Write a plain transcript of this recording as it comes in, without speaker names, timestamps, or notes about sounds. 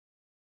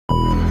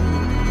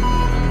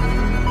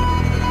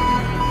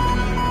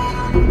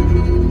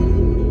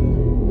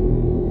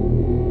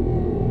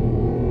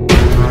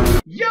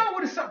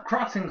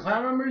SoresanCrockxen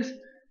clan members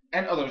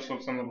and others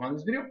folks on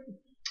this video.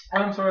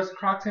 I'm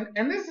SoresanCrockxen,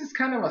 and this is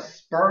kind of a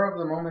spur of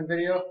the moment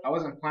video. I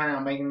wasn't planning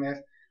on making this.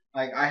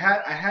 Like I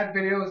had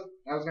videos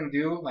I was gonna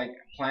do, like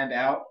planned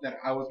out, that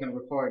I was gonna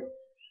record,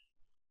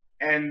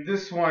 and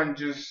this one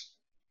just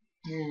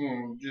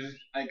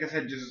like I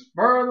said, just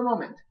spur of the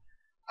moment.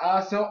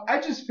 So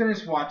I just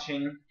finished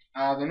watching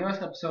the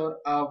newest episode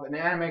of an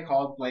anime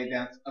called Blade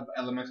Dance of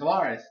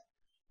Elementalaris.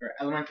 Or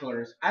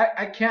Elementalers.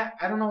 I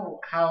don't know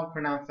how to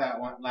pronounce that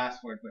one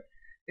last word, but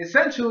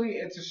essentially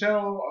it's a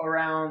show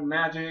around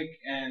magic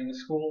and the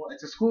school.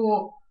 It's a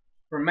school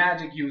for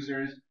magic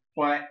users,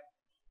 but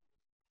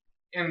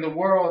in the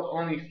world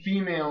only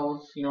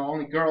females,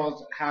 only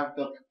girls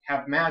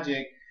have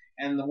magic,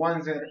 and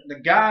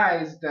the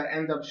guys that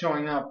end up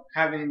showing up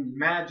having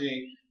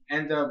magic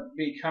end up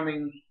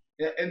becoming,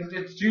 and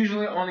it's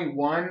usually only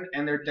one,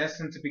 and they're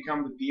destined to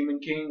become the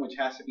Demon King, which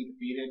has to be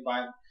defeated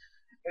by.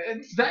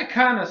 It's that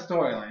kind of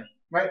storyline,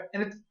 right?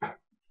 And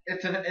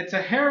it's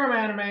a harem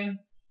anime,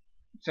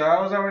 so I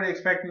was already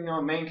expecting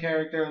a main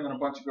character and then a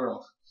bunch of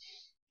girls.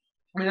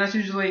 I mean, that's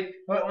usually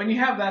when you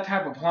have that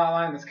type of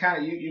plotline. That's kind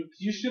of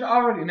you should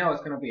already know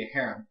it's gonna be a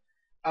harem.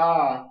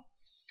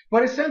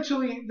 But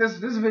essentially, this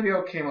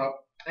video came up,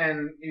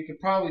 and you could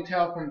probably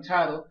tell from the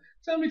title.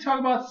 So let me talk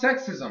about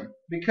sexism,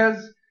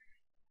 because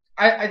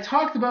I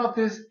talked about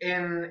this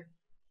in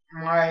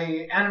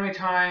my anime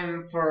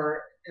time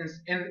for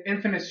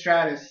Infinite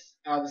Stratus,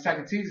 the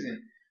second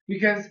season,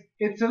 because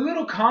it's a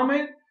little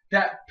comment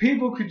that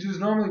people could just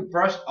normally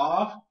brush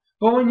off,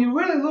 but when you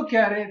really look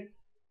at it,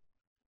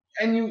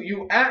 and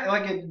you act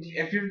like it,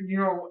 if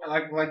you're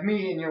like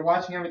me, and you're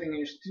watching everything,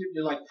 and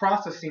you're like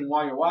processing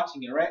while you're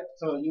watching it, right?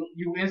 So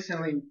you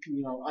instantly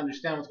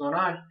understand what's going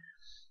on.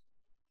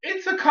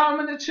 It's a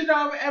comment that should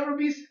not ever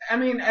be. I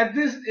mean,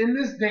 in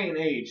this day and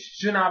age,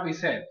 should not be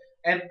said.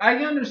 And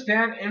I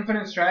understand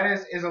Infinite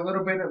Stratus is a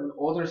little bit of an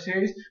older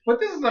series, but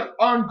this is an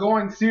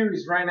ongoing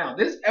series right now.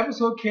 This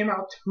episode came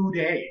out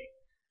today,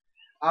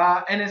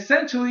 and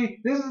essentially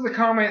this is the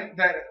comment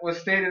that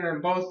was stated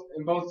in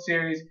both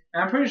series.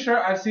 And I'm pretty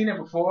sure I've seen it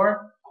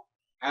before,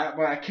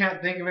 but I can't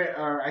think of it,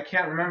 or I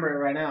can't remember it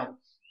right now.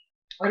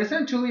 What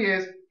essentially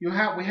is, we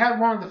have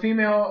one of the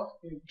female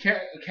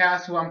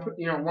cast, who one of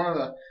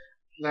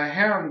the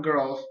harem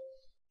girls,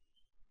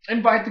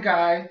 invites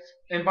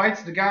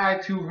the guy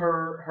to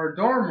her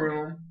dorm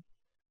room,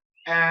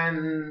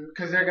 and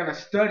because they're gonna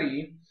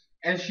study,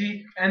 and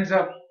she ends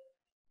up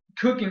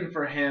cooking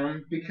for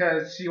him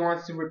because she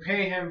wants to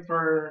repay him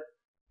for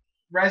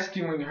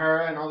rescuing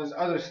her and all this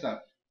other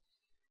stuff.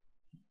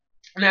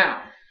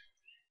 Now,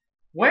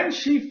 when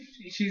she's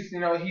he's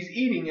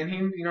eating, and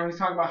he's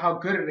talking about how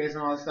good it is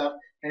and all this stuff,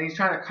 and he's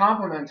trying to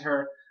compliment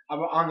her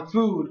on the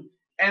food,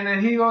 and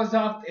then he goes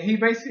off.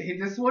 This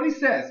is what he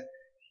says.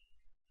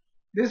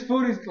 This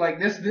food is like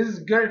this. This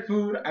is good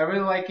food. I really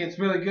like it. It's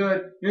really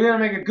good. You're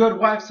gonna make a good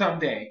wife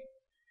someday.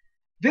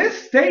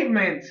 This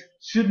statement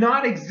should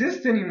not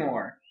exist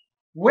anymore.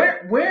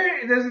 Where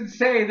does it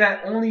say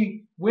that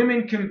only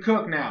women can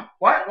cook now?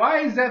 Why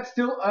is that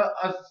still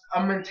a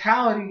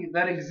mentality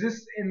that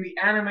exists in the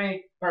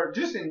anime, or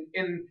just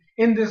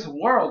in this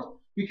world?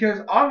 Because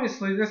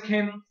obviously this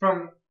came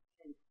from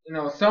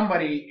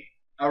somebody,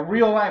 a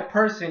real life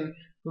person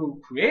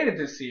who created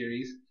this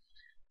series.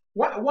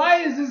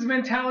 Why is this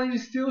mentality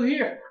still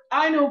here?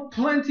 I know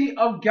plenty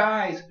of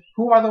guys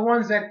who are the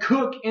ones that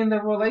cook in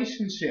the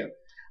relationship.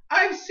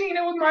 I've seen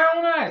it with my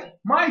own eyes.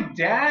 My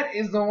dad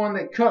is the one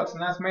that cooks,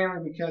 and that's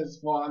mainly because,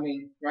 well, I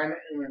mean, right now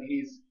when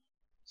he's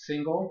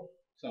single.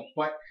 So,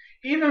 but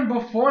even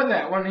before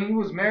that, when he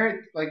was married,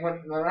 like when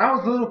I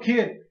was a little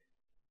kid,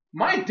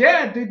 my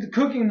dad did the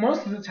cooking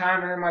most of the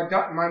time, and then my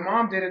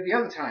mom did it the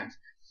other times.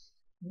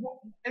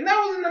 And that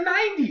was in the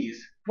 90s.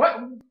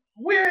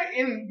 We're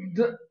in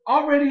the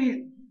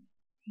already,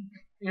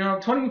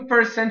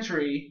 21st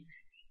century,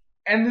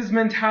 and this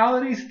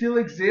mentality still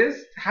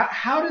exists.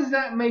 How does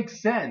that make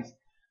sense?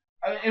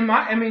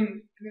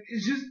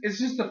 It's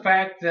just the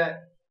fact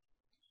that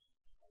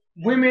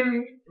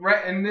women,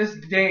 right, in this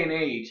day and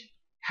age,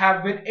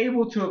 have been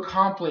able to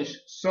accomplish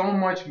so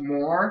much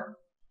more,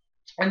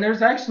 and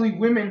there's actually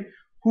women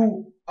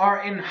who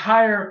are in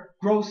higher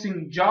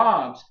grossing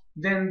jobs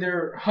than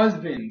their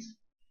husbands.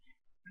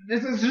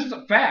 This is just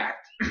a fact.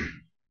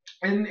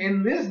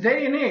 In this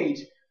day and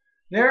age,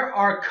 there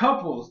are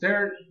couples,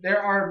 there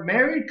are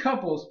married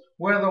couples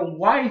where the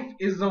wife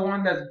is the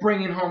one that's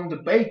bringing home the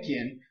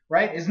bacon,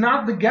 right? It's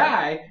not the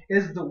guy,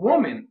 it's the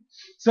woman.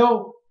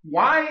 So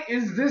why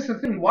is this a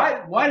thing?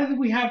 Why do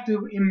we have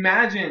to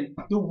imagine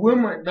the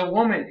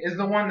woman is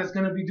the one that's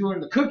going to be doing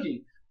the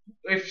cooking?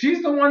 If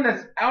she's the one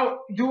that's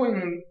out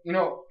doing,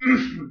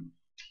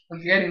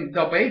 getting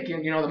the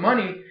bacon, the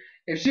money,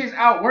 if she's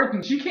out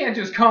working, she can't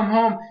just come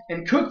home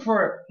and cook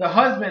for the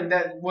husband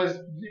that's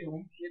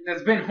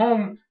been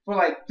home for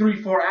like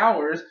 3-4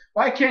 hours.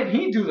 Why can't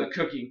he do the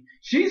cooking?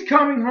 She's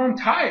coming home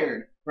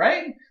tired,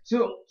 right?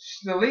 So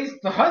the least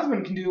the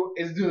husband can do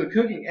is do the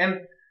cooking.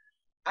 And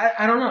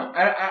I don't know.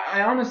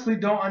 I honestly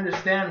don't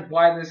understand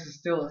why this is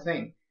still a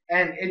thing.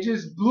 And it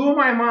just blew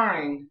my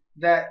mind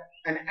that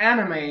an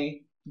anime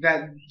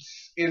that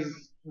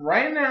is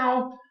right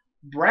now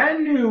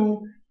brand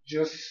new,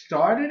 just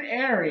started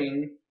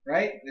airing,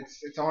 right?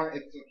 It's on.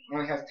 It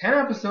only has 10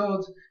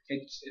 episodes.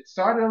 It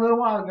started a little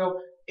while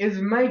ago. Is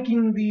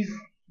making these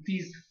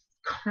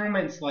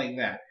comments like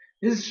that.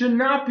 This should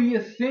not be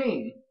a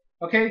thing.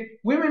 Okay,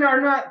 women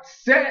are not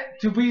set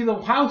to be the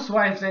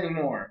housewives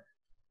anymore.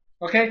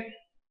 Okay,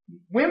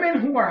 women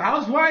who are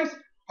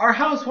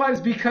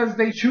housewives because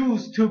they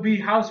choose to be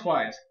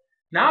housewives,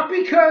 not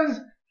because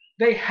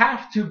they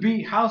have to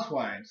be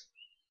housewives.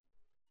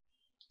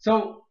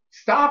 So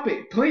stop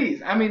it,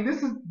 please. I mean,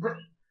 this is,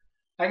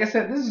 like I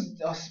said, this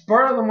is a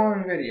spur of the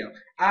moment video.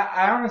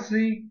 I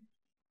honestly,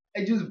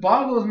 it just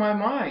boggles my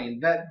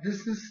mind that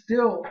this is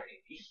still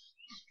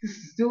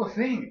a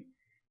thing.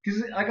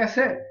 Because, like I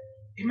said,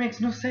 it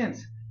makes no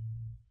sense.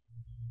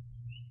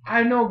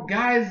 I know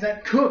guys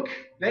that cook.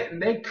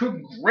 They cook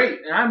great,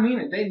 and I mean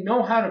it. They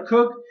know how to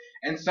cook,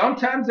 and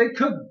sometimes they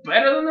cook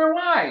better than their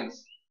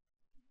wives.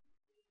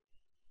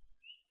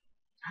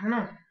 I don't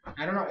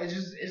know. It's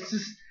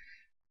just.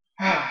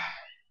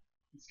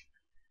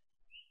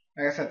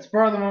 Like I said,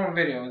 spur of the moment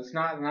video. It's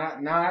not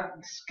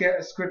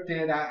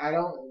scripted. I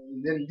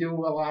didn't do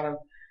a lot of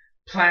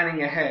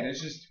planning ahead.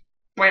 It's just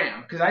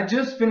bam. Because I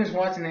just finished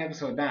watching the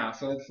episode now,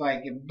 so it's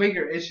like a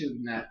bigger issue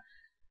than that.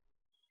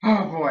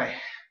 Oh boy.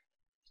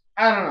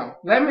 I don't know.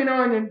 Let me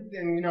know in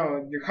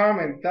your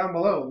comments down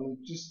below.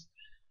 Just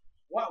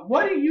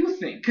what do you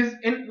think? Because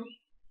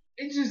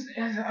it's just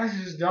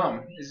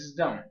dumb. It's just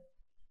dumb.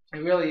 It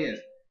really is.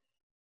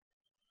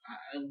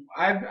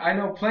 I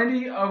know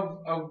plenty of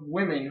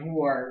women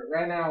who are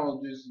right now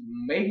just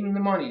making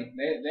the money.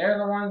 They're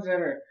the ones that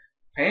are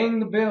paying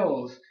the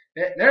bills.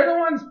 They're the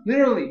ones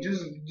literally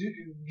just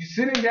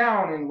sitting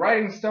down and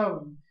writing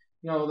stuff.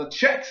 The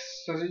checks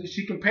so that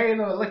she can pay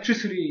the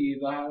electricity,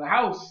 the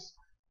house,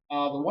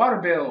 the water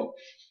bill,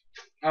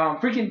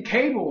 freaking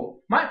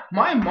cable.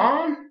 My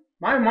mom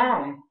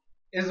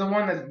is the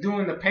one that's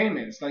doing the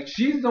payments. Like,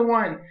 she's the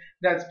one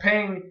that's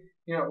paying.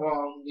 Where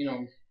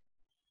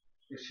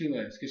she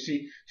lives, because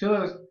she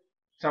lives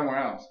somewhere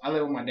else. I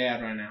live with my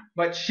dad right now,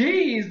 but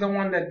she's the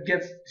one that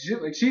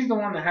she's the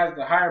one that has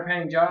the higher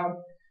paying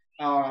job.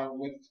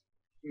 With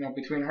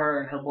between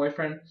her and her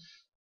boyfriend,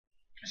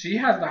 she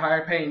has the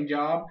higher paying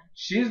job.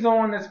 She's the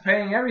one that's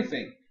paying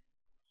everything.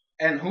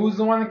 And who's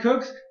the one that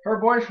cooks? Her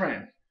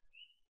boyfriend.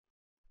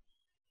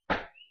 I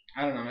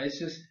don't know. It's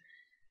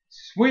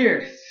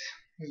weird.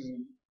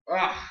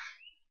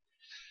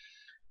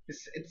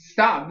 It's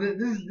stop.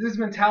 This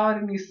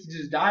mentality needs to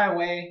just die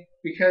away,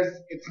 because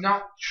it's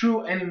not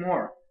true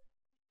anymore.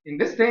 In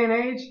this day and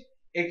age,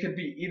 it could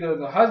be either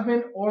the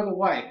husband or the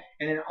wife.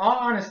 And in all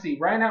honesty,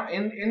 right now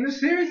in the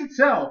series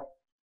itself,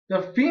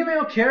 the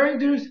female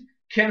characters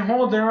can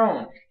hold their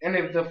own. And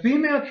if the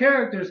female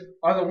characters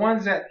are the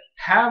ones that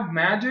have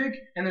magic,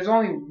 and there's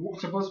only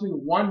supposed to be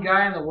one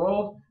guy in the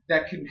world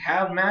that can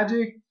have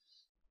magic,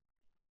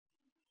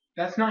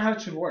 that's not how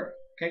it should work.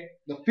 Okay?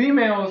 The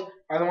females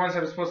are the ones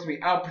that are supposed to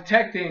be out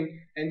protecting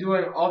and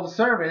doing all the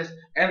service,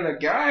 and the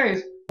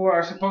guys who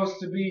are supposed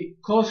to be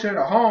closer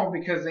to home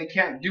because they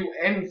can't do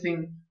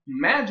anything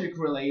magic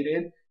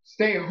related,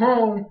 stay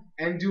home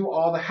and do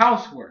all the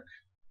housework.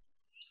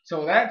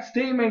 So that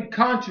statement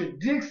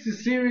contradicts the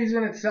series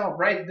in itself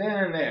right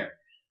then and there.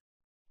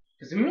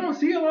 Because we don't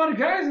see a lot of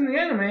guys in the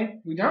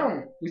anime. We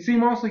don't. We see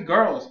mostly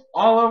girls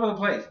all over the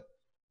place.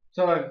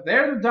 So if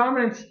they're the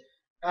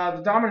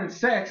dominant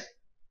sex,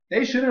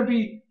 they shouldn't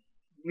be,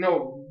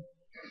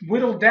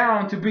 whittled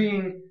down to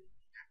being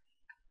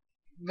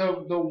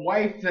the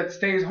wife that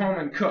stays home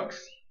and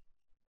cooks.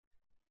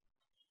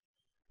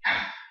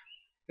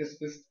 This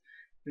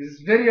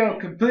video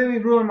completely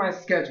ruined my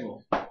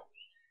schedule.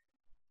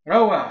 But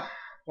oh well.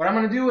 What I'm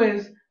gonna do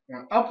is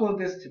I'm gonna upload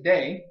this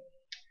today,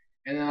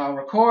 and then I'll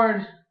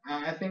record.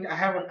 I think I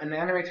have an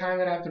anime time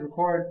that I have to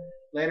record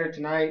later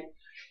tonight,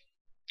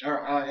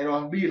 or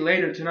it'll be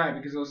later tonight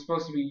because it was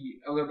supposed to be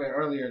a little bit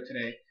earlier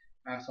today.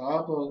 So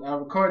I'll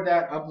record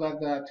that,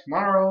 upload that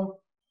tomorrow,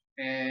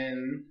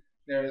 and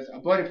there's a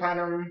Bloody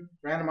Platinum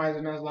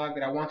randomizer Nuzlocke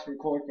that I want to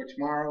record for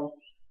tomorrow.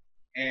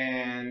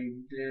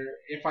 And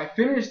if I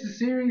finish the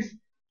series,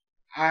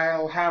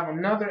 I'll have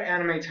another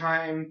anime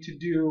time to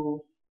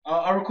do.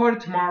 I'll record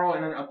it tomorrow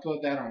and then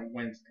upload that on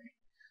Wednesday.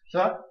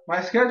 So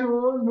my schedule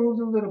was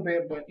moved a little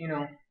bit, but you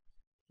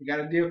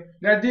gotta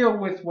deal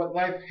with what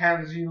life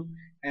hands you.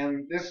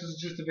 And this is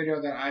just a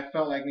video that I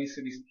felt like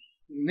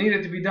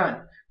needed to be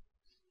done.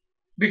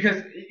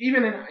 Because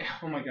even in,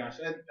 oh my gosh,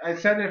 I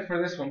said it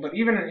for this one, but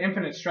even in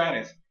Infinite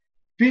Stratus,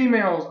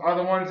 females are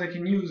the ones that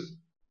can use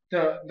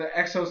the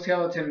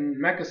exoskeleton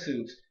mecha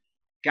suits.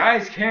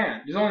 Guys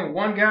can't. There's only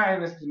one guy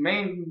in this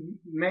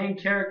main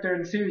character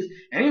in the series,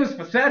 and he was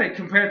pathetic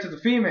compared to the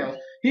females.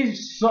 He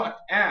sucked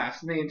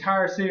ass in the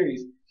entire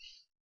series.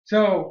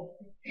 So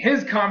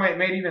his comment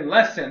made even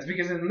less sense,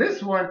 because in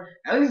this one,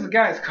 at least the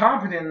guy is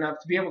competent enough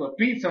to be able to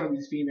beat some of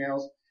these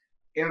females.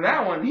 In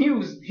that one, he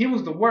was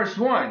the worst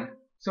one.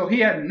 So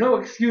he had no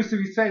excuse to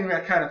be saying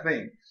that kind of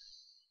thing.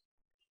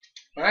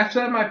 But I've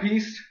said my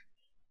piece.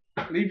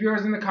 Leave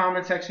yours in the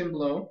comment section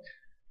below.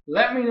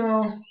 Let me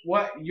know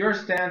what your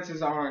stance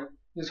is on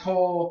this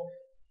whole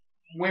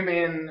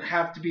women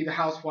have to be the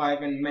housewife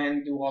and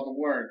men do all the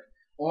work,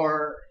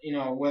 or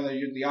whether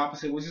you're the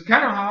opposite, which is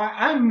kind of how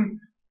I'm.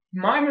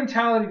 My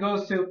mentality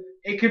goes to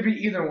it could be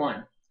either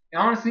one.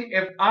 And honestly,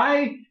 if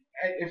I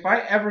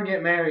ever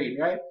get married,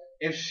 right?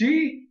 If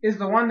she is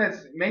the one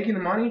that's making the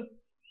money,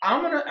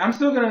 I'm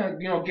still gonna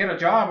get a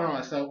job and all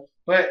that stuff.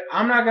 But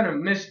I'm not gonna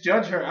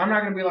misjudge her. I'm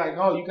not gonna be like,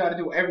 oh, you got to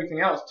do everything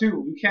else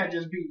too. You can't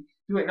just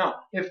do it. No,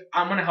 if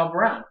I'm gonna help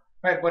her out,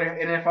 right? But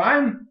if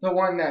I'm the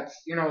one that's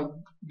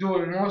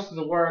doing most of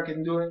the work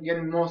and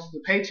getting most of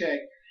the paycheck,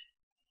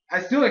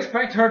 I still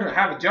expect her to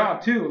have a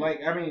job too. Like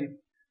I mean,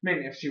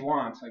 if she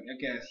wants, like I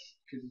guess,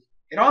 because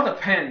it all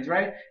depends,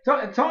 right? So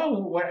it's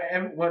all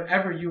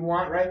whatever you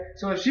want, right?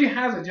 So if she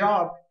has a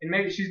job and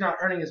maybe she's not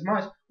earning as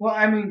much, well,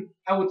 I mean,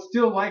 I would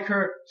still like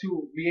her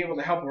to be able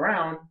to help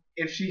around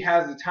if she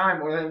has the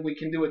time, or then we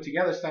can do it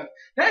together, stuff,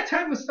 that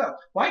type of stuff.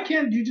 Why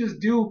can't you just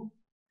do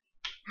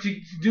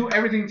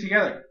everything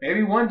together?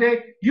 Maybe one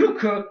day you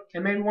cook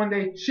and maybe one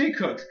day she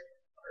cooks.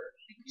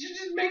 It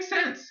just makes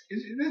sense.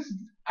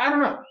 I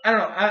don't know.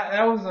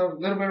 That was a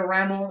little bit of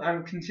ramble.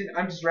 I'm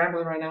just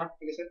rambling right now,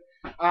 like I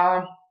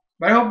said.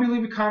 But I hope you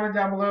leave a comment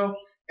down below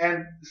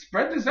and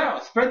spread this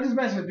out. Spread this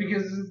message,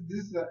 because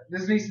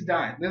this needs to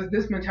die.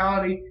 This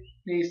mentality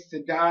needs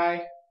to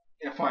die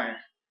in a fire.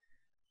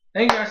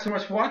 Thank you guys so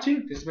much for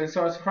watching. This has been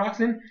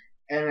SoresanCrockxen,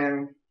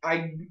 and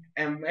I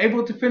am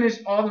able to finish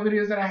all the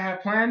videos that I have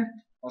planned.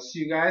 I'll see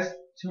you guys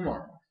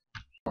tomorrow.